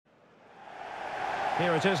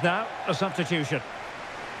Here it is now, a substitution.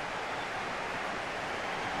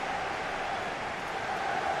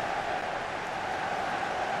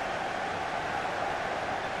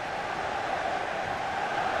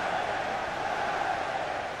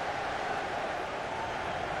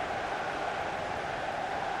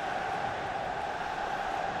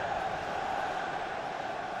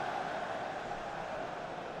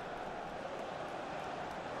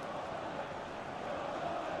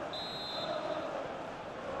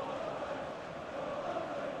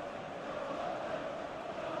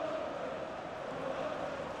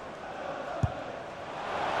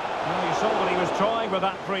 Saw what he was trying with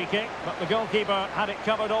that free kick, but the goalkeeper had it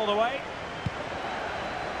covered all the way.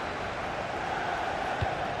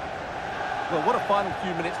 Well, what a final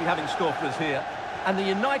few minutes we have in store for us here. And the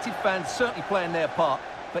United fans certainly playing their part.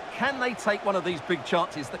 But can they take one of these big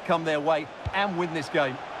chances that come their way and win this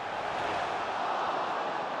game?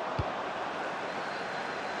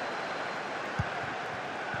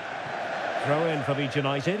 Throw in for Leeds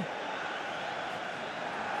United.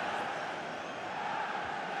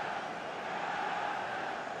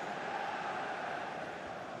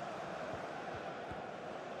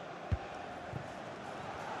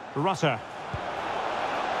 Rutter.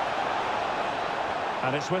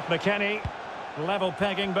 And it's with McKennie. Level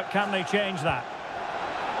pegging, but can they change that?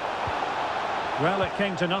 Well, it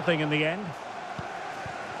came to nothing in the end.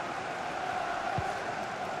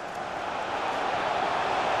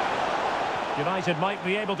 United might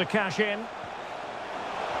be able to cash in.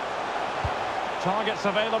 Targets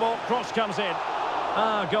available, cross comes in.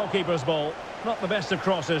 Ah, goalkeeper's ball. Not the best of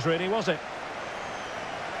crosses, really, was it?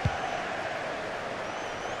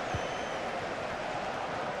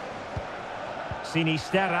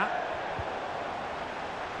 Sinisterra.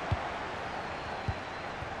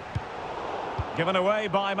 Given away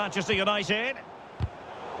by Manchester United.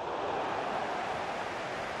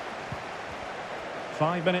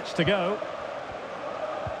 5 minutes to go.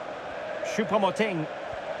 Choupo-Moting.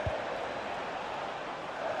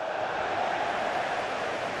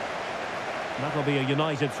 That'll be a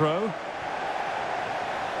United throw.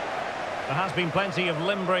 There has been plenty of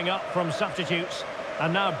limbering up from substitutes.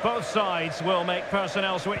 And now both sides will make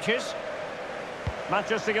personnel switches.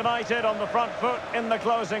 Manchester United on the front foot in the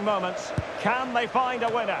closing moments. Can they find a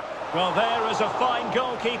winner? Well, there is a fine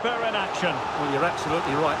goalkeeper in action. Well, you're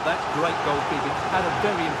absolutely right. That's great goalkeeping at a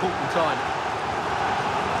very important time.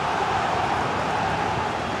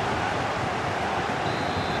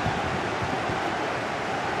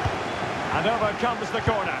 And over comes the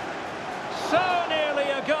corner. So nearly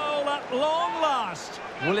a goal at long last.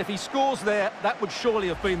 Well, if he scores there, that would surely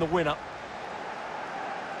have been the winner.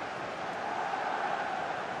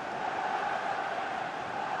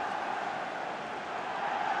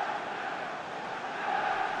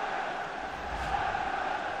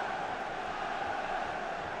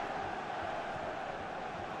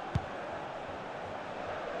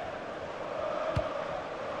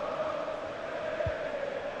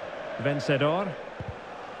 Vencedor.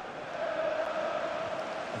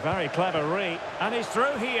 Very clever read, and he's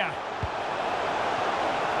through here.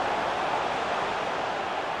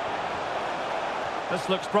 This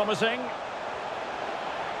looks promising.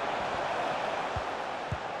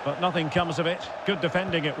 But nothing comes of it. Good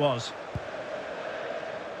defending it was.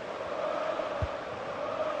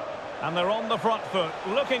 And they're on the front foot,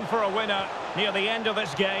 looking for a winner near the end of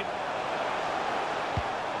this game.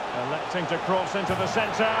 Electing to cross into the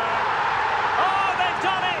centre. Oh, they've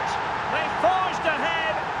done it! They've forged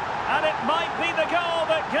ahead, and it might be the goal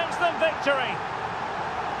that gives them victory.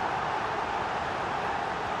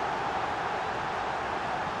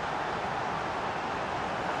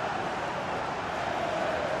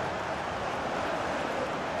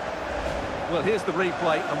 Well, here's the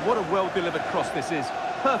replay, and what a well-delivered cross this is.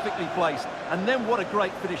 Perfectly placed, and then what a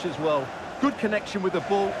great finish as well. Good connection with the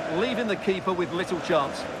ball, leaving the keeper with little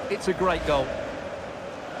chance. It's a great goal.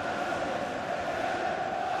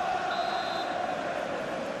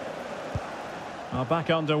 Are back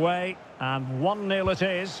underway, and 1-0 it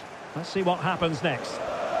is. Let's see what happens next.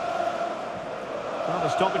 Well, the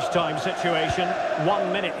stoppage time situation,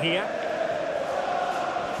 1 minute here.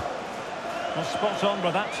 Well, spot on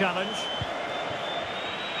with that challenge.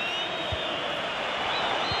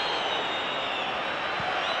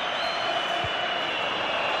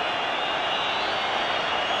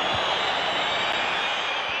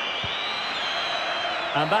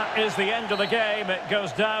 And that is the end of the game. It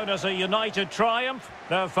goes down as a United triumph.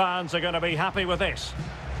 Their fans are going to be happy with this.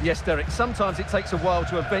 Yes, Derek, sometimes it takes a while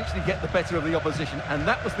to eventually get the better of the opposition, and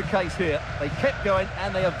that was the case here. They kept going,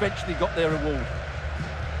 and they eventually got their reward.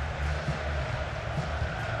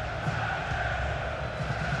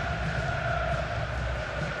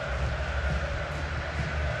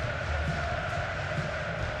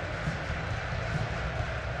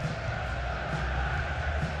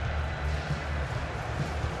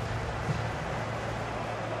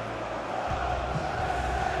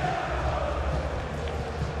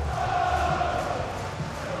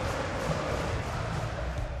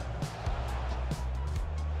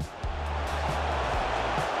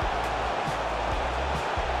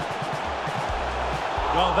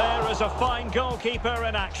 Well, there is a fine goalkeeper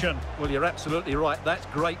in action. Well, you're absolutely right. That's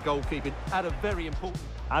great goalkeeping at a very important...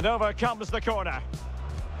 And over comes the corner.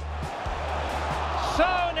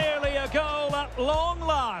 So nearly a goal at long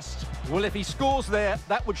last. Well, if he scores there,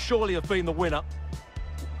 that would surely have been the winner.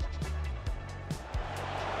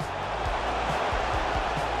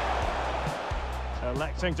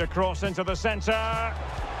 Electing to cross into the centre.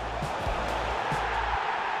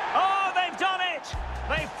 Oh, they've done it!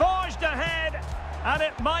 They forged ahead, and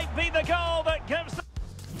it might be the goal that gives them...